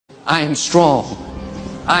I am strong.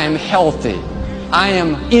 I am healthy. I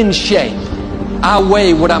am in shape. I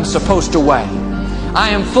weigh what I'm supposed to weigh. I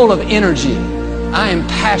am full of energy. I am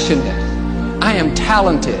passionate. I am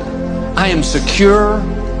talented. I am secure.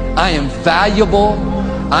 I am valuable.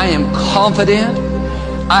 I am confident.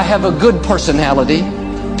 I have a good personality.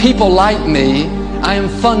 People like me. I am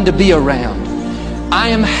fun to be around. I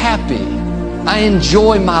am happy. I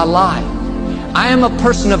enjoy my life. I am a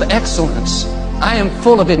person of excellence. I am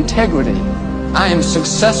full of integrity. I am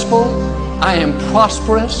successful. I am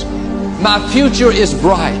prosperous. My future is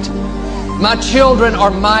bright. My children are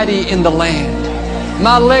mighty in the land.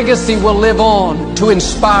 My legacy will live on to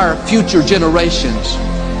inspire future generations.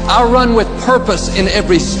 I run with purpose in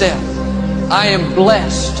every step. I am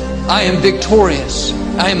blessed. I am victorious.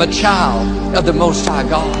 I am a child of the Most High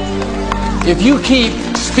God. If you keep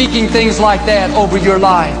speaking things like that over your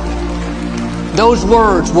life, those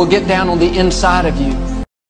words will get down on the inside of you.